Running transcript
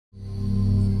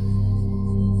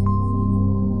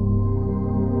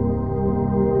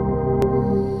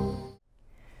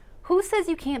says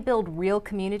you can't build real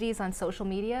communities on social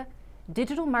media?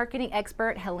 Digital marketing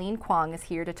expert Helene Kwong is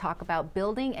here to talk about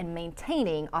building and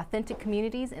maintaining authentic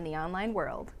communities in the online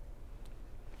world.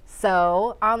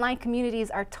 So, online communities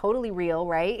are totally real,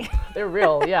 right? They're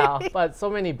real, yeah. But so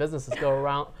many businesses go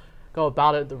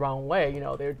about it the wrong way. You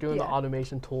know, they're doing the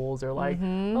automation tools. They're like,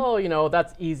 oh, you know,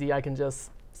 that's easy. I can just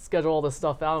schedule all this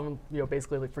stuff out and, you know,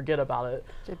 basically like forget about it.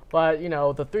 But, you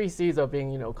know, the 3 C's of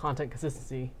being, you know, content,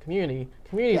 consistency, community.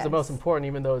 Community is the most important,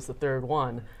 even though it's the third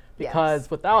one. Because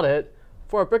without it,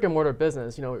 for a brick and mortar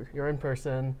business, you know, you're in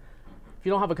person. If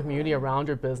you don't have a community around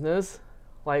your business,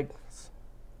 like,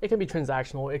 it can be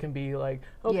transactional. It can be like,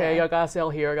 okay, I gotta sell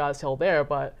here, I gotta sell there.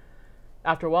 But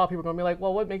after a while, people are gonna be like,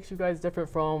 well, what makes you guys different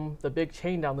from the big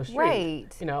chain down the street?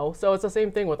 Right. You know, so it's the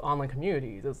same thing with online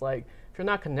communities. It's like, if you're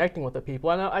not connecting with the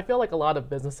people, and I feel like a lot of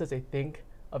businesses, they think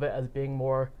of it as being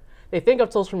more, they think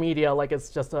of social media like it's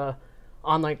just a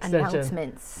online extension.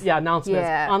 Announcements. Yeah, announcements.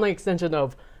 Yeah. Online extension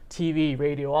of TV,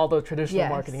 radio, all the traditional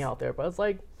marketing out there. But it's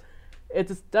like,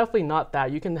 it's definitely not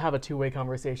that. You can have a two-way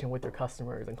conversation with your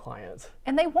customers and clients.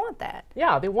 And they want that.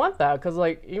 Yeah, they want that, because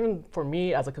like, even for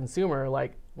me as a consumer,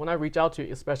 like when I reach out to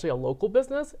especially a local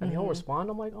business and they don't respond,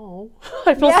 I'm like, oh,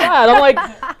 I feel sad. I'm like,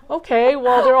 okay,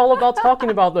 well, they're all about talking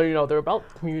about the, you know, they're about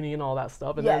community and all that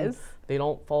stuff, and then they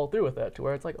don't follow through with it, to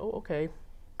where it's like, oh, okay.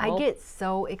 Well, I get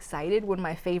so excited when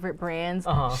my favorite brands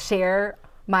share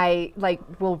my, like,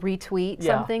 will retweet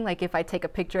something, like if I take a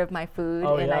picture of my food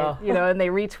and I, you know, and they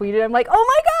retweet it, I'm like, oh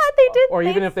my God, they did. Or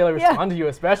even if they respond to you,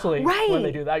 especially when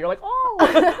they do that, you're like, oh,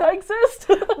 I exist.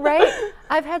 Right?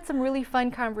 I've had some really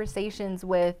fun conversations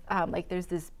with, like, there's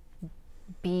this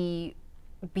bee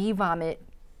vomit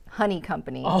honey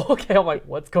company. Oh, okay. I'm like,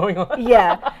 what's going on?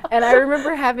 Yeah. And I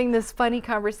remember having this funny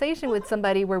conversation with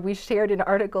somebody where we shared an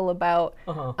article about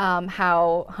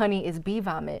how honey is bee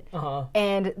vomit.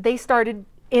 And they started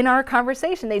in our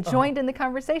conversation. They joined in the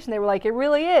conversation. They were like, it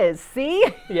really is. See?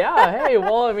 Yeah. Hey,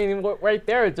 well, I mean, right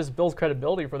there, it just builds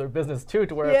credibility for their business too,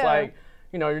 to where it's like,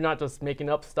 you know, you're not just making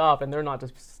up stuff, and they're not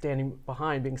just standing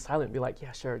behind being silent and be like,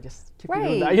 yeah, sure, just keep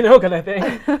doing that, you know, kind of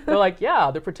thing. They're like,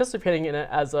 yeah, they're participating in it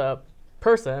as a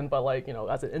person, but like, you know,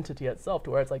 as an entity itself,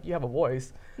 to where it's like you have a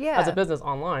voice. As a business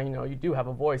online, you know, you do have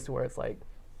a voice, to where it's like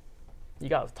you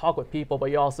got to talk with people,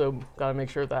 but you also got to make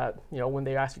sure that, you know, when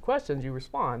they ask you questions, you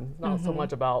respond. It's not so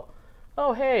much about,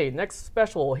 oh, hey, next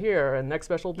special here and next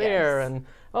special there, and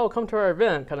oh, come to our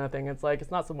event kind of thing. It's like,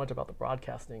 it's not so much about the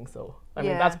broadcasting. So I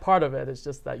mean, that's part of it. It's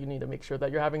just that you need to make sure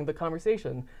that you're having the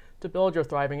conversation to build your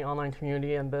thriving online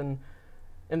community. And then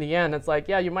in the end, it's like,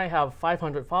 yeah, you might have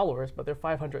 500 followers, but they're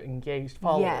 500 engaged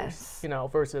followers, you know,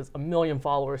 versus 1 million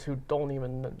followers who don't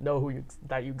even know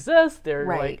that you exist. They're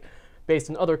like based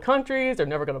in other countries. They're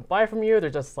never going to buy from you.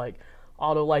 They're just like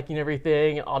auto-liking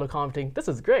everything and auto-commenting. This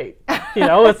is great. You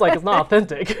know, it's like, it's not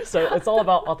authentic. So it's all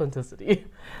about authenticity.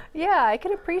 Yeah, I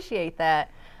can appreciate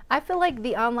that. I feel like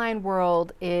the online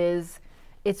world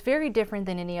it's very different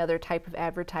than any other type of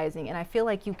advertising, and I feel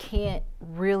like you can't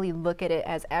really look at it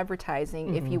as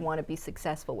advertising if you want to be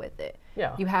successful with it.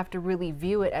 You have to really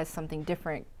view it as something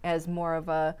different, as more of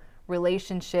a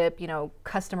relationship, you know,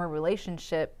 customer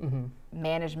relationship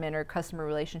management or customer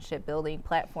relationship building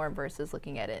platform, versus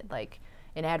looking at it like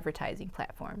an advertising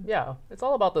platform. Yeah, it's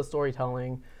all about the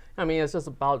storytelling. I mean, it's just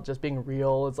about just being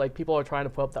real. It's like people are trying to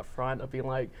put up that front of being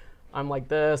like, I'm like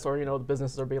this, or, you know, the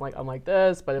businesses are being like, I'm like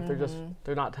this, but if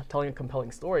they're not telling a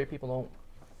compelling story, people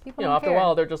don't, you know, after a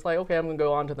while, they're just like, okay, I'm gonna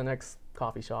go on to the next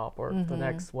coffee shop or the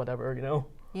next whatever, you know?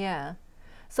 Yeah.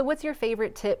 So what's your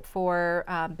favorite tip for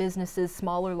businesses,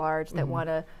 small or large, that want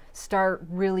to start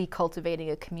really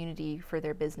cultivating a community for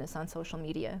their business on social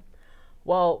media?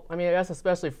 Well, I mean, I guess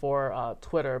especially for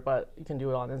Twitter, but you can do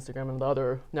it on Instagram and the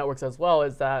other networks as well,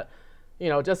 is that, you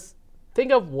know, just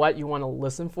think of what you want to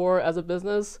listen for as a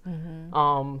business.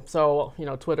 So, you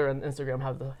know, Twitter and Instagram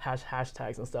have the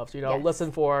hashtags and stuff. So, you know,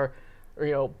 listen for, or,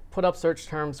 you know, put up search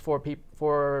terms for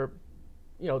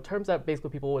you know, terms that basically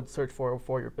people would search for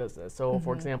your business. So,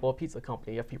 for example, a pizza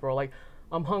company, if people are like,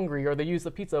 I'm hungry, or they use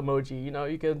the pizza emoji, you know,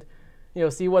 you could, you know,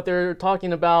 see what they're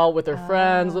talking about with their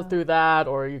friends through that,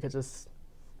 or you could just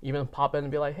even pop in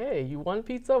and be like, hey, you want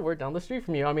pizza? We're down the street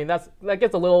from you. I mean, that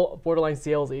gets a little borderline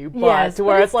salesy, but to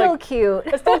where it's like, still cute.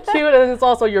 It's still cute, and it's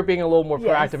also you're being a little more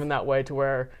proactive in that way, to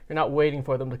where you're not waiting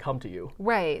for them to come to you.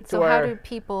 Right. So how do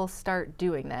people start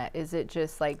doing that? Is it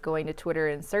just like going to Twitter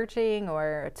and searching,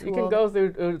 or a tool? You can go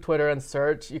through Twitter and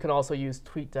search. You can also use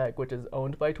TweetDeck, which is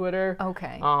owned by Twitter.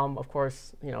 Okay. Of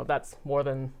course, you know, that's more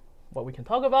than what we can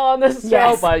talk about on this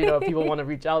show, but, you know, if people want to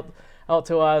reach out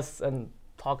to us and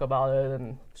talk about it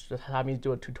and just have me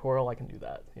do a tutorial, I can do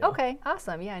that. You know? Okay,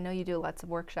 awesome. Yeah, I know you do lots of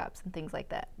workshops and things like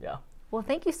that. Yeah. Well,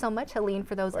 thank you so much, Helene,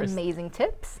 for those amazing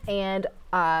tips and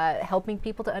helping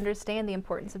people to understand the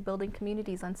importance of building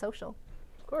communities on social.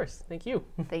 Of course. Thank you.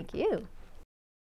 Thank you.